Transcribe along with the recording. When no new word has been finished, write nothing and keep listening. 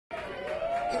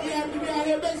If you happen to be out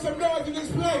here, make some noise in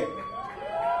this place.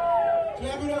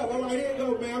 Clap it up. All right, here you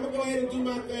go, man. I'm going to go ahead and do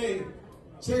my thing.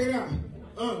 Check it out.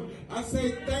 I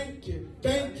say thank you,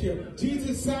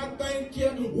 Jesus, I thank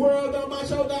you. World on my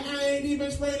shoulder, I ain't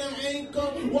even sprain an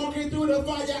ankle. Walking through the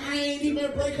fire, I ain't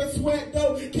even break a sweat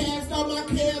though. Cast all my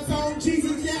cares on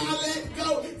Jesus, yeah, I let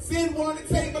go. Sin wanted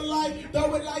to take my life,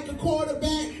 throw it like a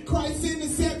quarterback. Christ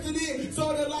intercepted it,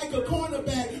 sorta like a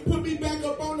cornerback. Put me back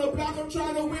up on the block, I'm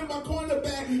trying to win my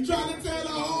cornerback. Trying to tell the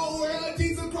whole world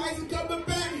Jesus Christ is coming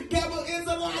back. Devil is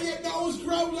a liar, nose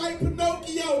broke like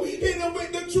Pinocchio. Hit him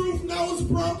with the truth, nose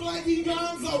broke like he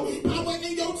gonzo. Power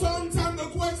in your tongue, time to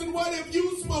question what if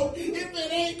you smoke. If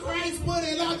it ain't Christ, put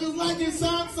it out just like it's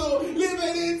so.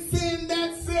 Living in sin,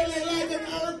 that's silly like an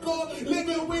Urkel.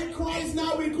 Living with Christ,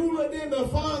 now we cooler than the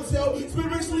Fonzo.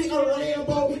 Spiritually a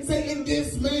Rambo, Satan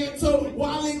dismantle.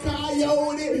 Wile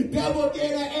Coyote, devil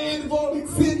get an anvil.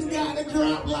 Sin gotta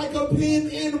drop like a pin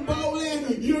in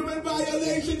bowling. You're in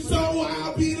violation, so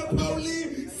I'll be the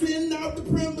police. Sin off the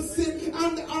premises,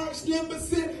 I'm the arch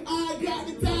nemesis. I got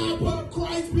to die, but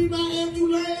Christ be my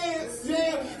ambulance.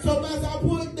 Yeah, so as I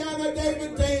put down a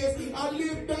David dance, I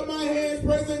lift up my hands,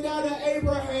 praising God of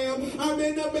Abraham. I'm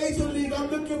in the major league, I'm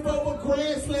looking for a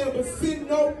grand slam, but sin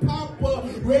no pop-up.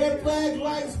 Red flag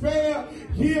lights spare.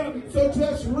 Yeah, so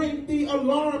just ring the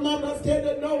alarm. I'm not scared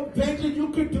of no danger. You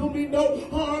could do me no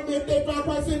harm. If they find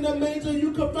Christ in the manger,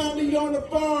 you can find me on the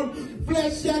farm.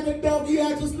 Flesh, shack, and doggy,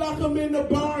 I just lock them in the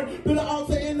barn. Build an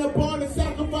altar in the barn and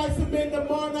sacrifice them in the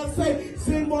barn. I say,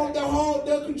 sin won't hold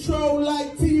the control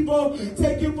like TiVo.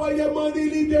 Take it for your money,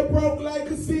 leave you broke like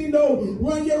casino.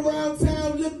 Run you around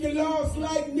town looking lost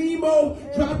like Nemo.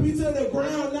 Drop you to the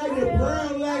ground, now you're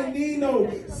brown like Nino.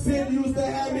 Sin used to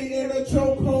have me in a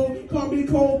chokehold. Call me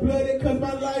cold-blooded cause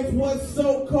my life was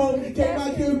so cold. Gave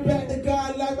my gift back to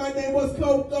God like my name was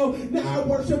Coco. Now I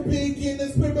worship big in the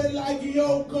spirit like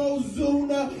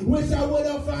Yokozuna. Wish I would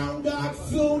have found God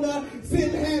sooner.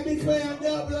 Sin had me clammed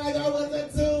up like I was a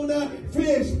tuna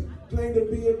fish. Claimed to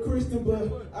be a Christian,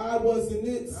 but I wasn't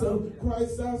it. So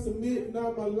Christ I submit.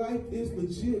 Now my life is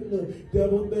legit. The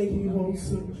devil think he wants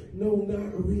him. No,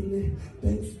 not really.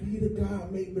 Thanks be to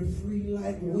God, make me free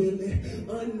like Willie.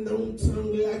 Unknown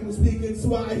tongue like I'm speaking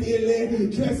Swahili.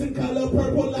 Dressing color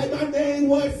purple like my name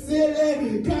was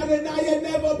silly. God and I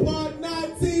never part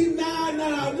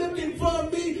 1999. Looking for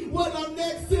me when I'm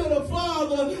next to the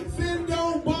Father. Sin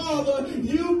don't bother.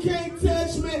 You can't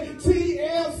touch me.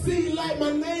 TLC like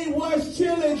my name was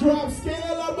chillin'. Drop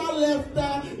scale on my left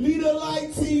eye. Leader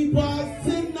like T-Bar.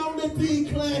 Sitting on the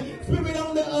decline. Spirit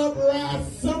on the uprise.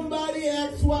 Somebody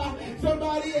asks why.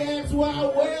 Somebody asks why.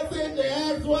 Where's it? They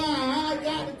ask why. I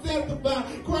got to testify.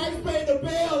 Christ paid the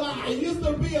bill. I used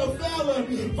to be a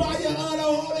felon. Fire of the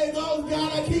Holy Ghost.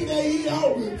 Gotta keep the heat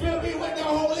on. Fill me with the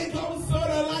Holy Ghost.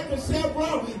 Sorta like a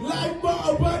Chevron. Life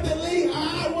more abundantly.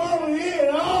 I want it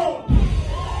all.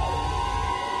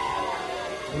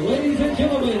 Ladies and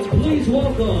gentlemen, please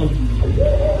welcome.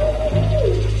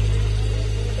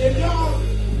 If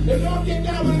y'all get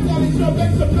down with the TheTallyShow,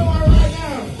 make some noise right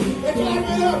now. And clap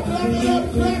it up, clap it up,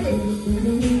 clap it.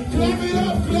 Clap it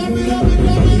up, clap it up, and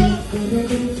clap it up.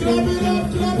 Clap it up,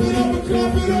 clap it up, and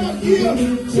clap it up. Yeah,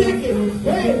 check it.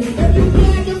 Hey, if you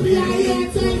glad to be out here and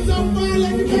TheTallyShow fine,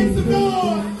 let me make some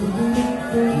noise.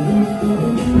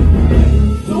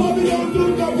 So what we gonna do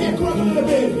is gonna get crunk a little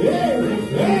bit. Hey,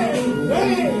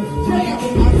 yeah.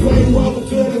 I say welcome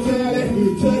to the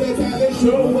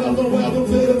TheTallyShow. Welcome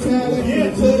to the Tally. Yeah,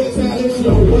 to the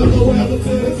TheTallyShow. Welcome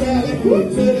to the Tally. To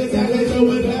the TheTallyShow.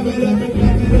 And clap it up and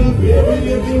clap it up. Yeah, we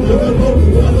give you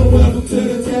welcome to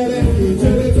the Tally. To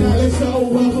the TheTallyShow.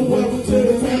 Welcome to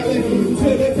the Tally. To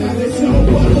the TheTallyShow.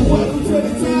 Welcome to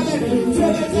the Tally. To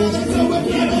the TheTallyShow. And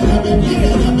clap it up and clap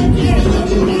it up and clap it up.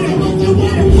 You ready with the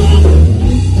welcome?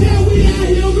 Yeah, we out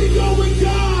here. We go with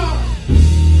God.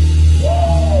 Woo!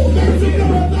 Make some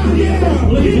noise out here.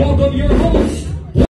 Please welcome your